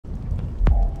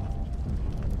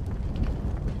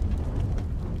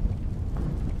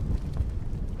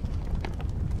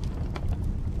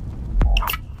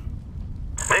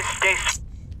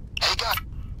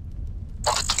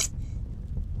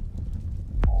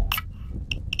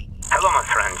Hello, my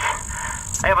friends.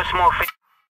 I have a small Vlad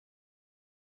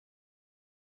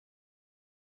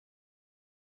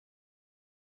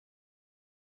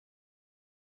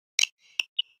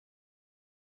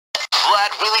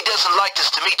really doesn't like this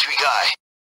Dmitri guy.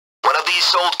 One of these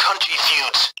old country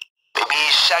feuds. Maybe he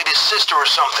shagged his sister or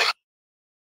something.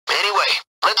 Anyway,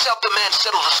 let's help the man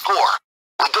settle the score.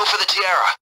 We go for the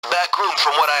Tiara. Back room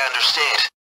from what I understand.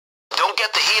 Don't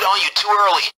get the heat on you too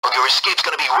early, or your escape's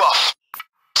gonna be rough.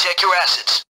 Check your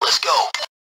assets. Let's go.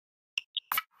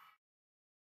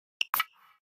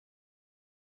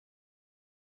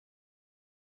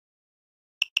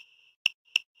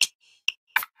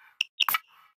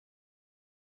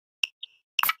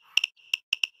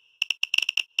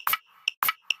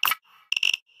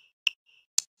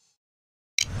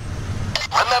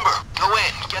 Remember, go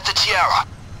in, get the Tiara.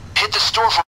 Hit the store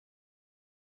for...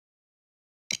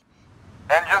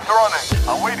 Engine's running.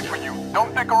 I'm waiting for you.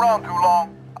 Don't stick around too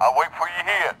long. I'll wait for you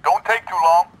here. Don't take too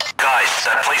long. Guys,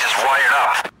 that place is wired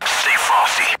up. Stay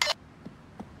frosty.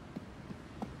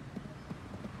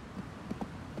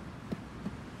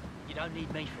 You don't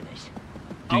need me for this. Do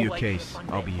I'll your wait for the case. fun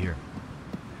I'll bit. be here.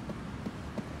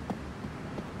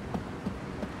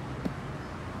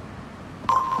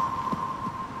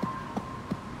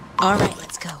 All right,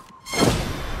 let's go.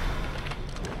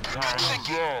 Good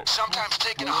thinking. Sometimes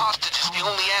taking a hostage is the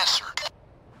only answer.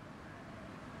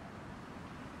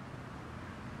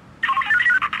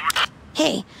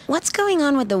 Hey, what's going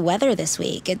on with the weather this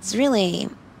week? It's really,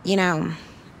 I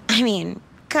mean,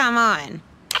 come on.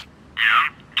 Yeah,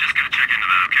 just gonna check into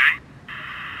that, okay?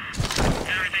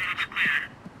 Everything looks clear.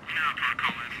 You know how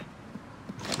protocol is.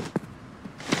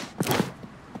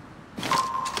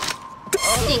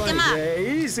 Stick them up.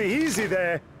 Yeah, easy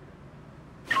there.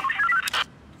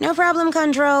 No problem,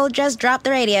 Control. Just drop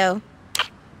the radio. Yeah,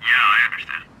 I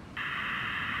understand.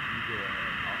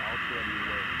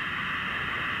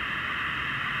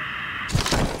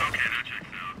 Okay, that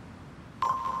checks out.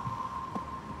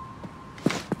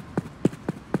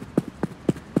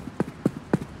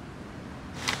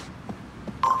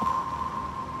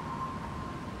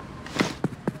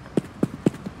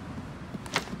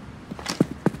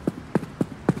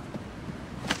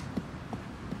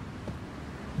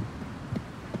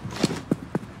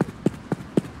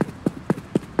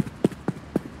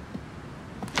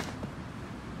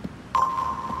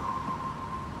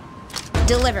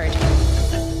 Delivered.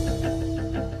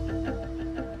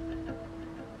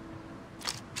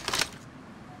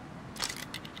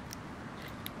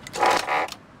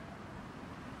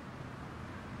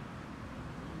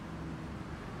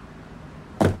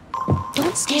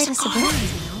 Don't scare the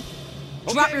civilians,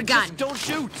 Drop your gun. Don't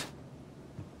shoot!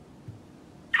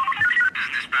 Does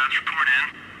dispatch report in?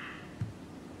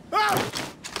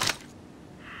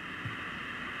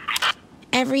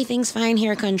 Everything's fine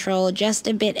here, Control. Just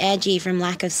a bit edgy from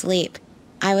lack of sleep.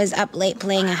 I was up late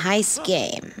playing a heist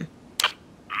game.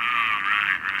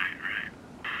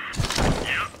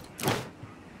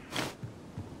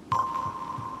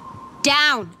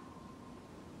 Down!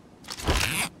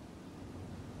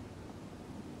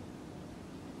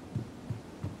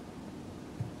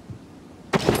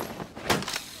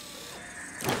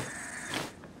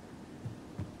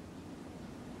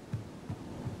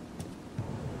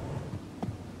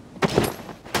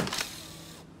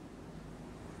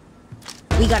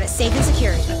 We got it safe and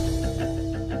secured.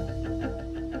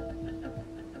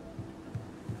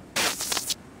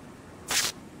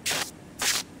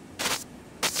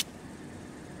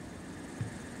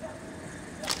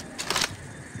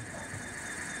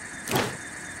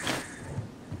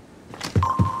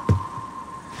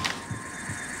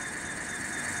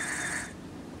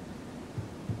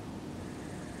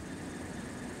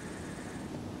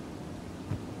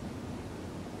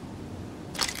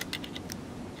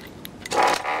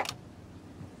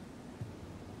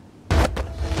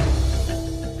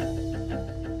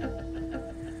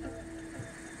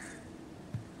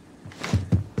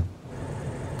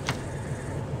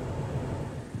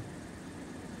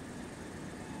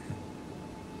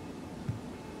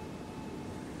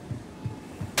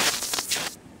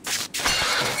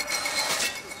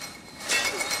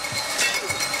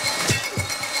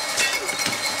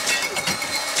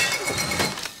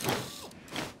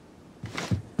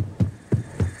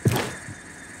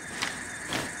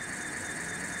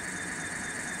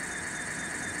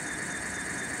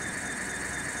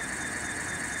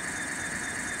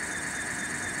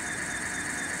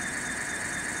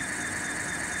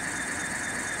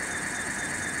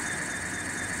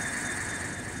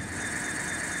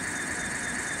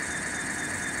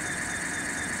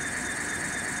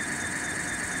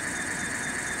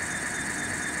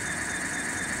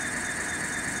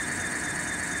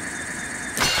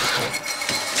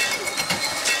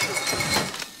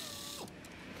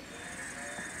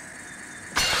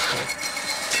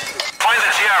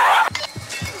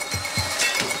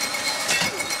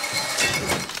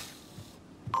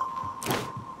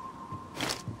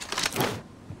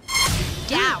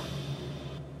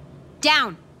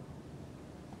 Down!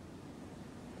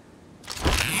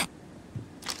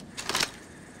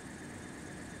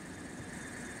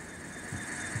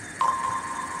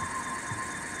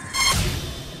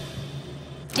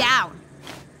 Down!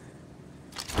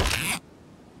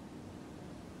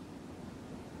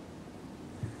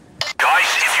 Guys,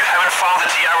 if you haven't found the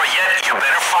Tiara yet, you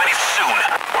better find it soon.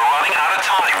 We're running out of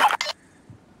time.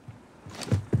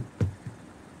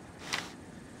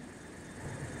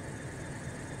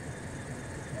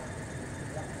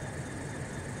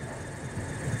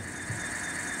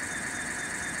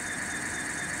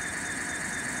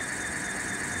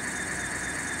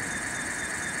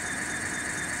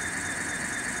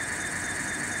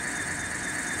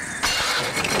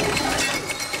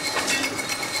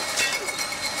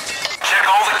 Check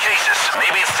all the cases.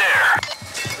 Maybe it's there.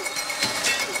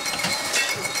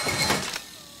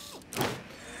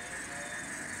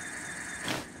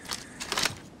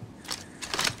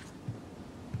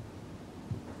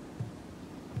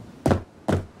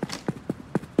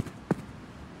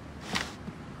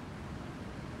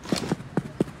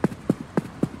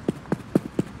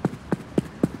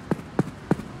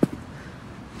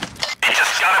 It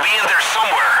just gotta be in there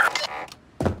somewhere.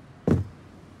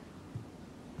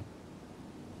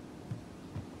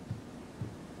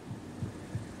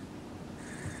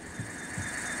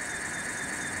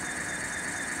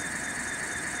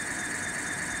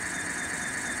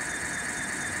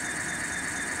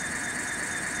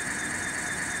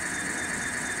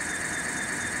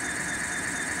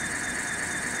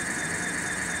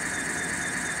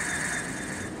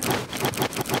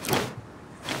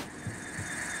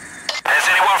 Has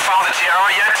anyone found the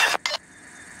Tiara yet?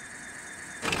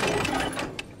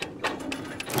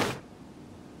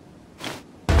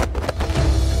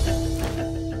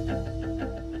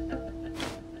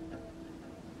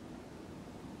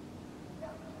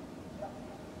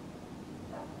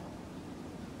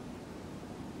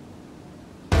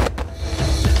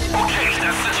 Okay,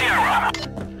 that's the Tiara.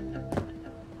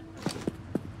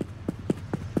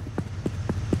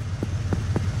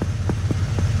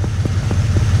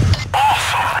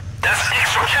 Awesome! That's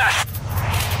extra cash.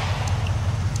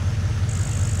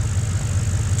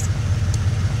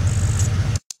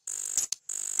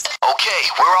 Okay,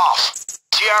 we're off.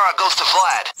 Tiara goes to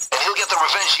Vlad, and he'll get the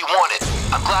revenge he wanted.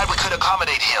 I'm glad we could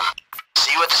accommodate him.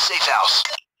 See you at the safe house.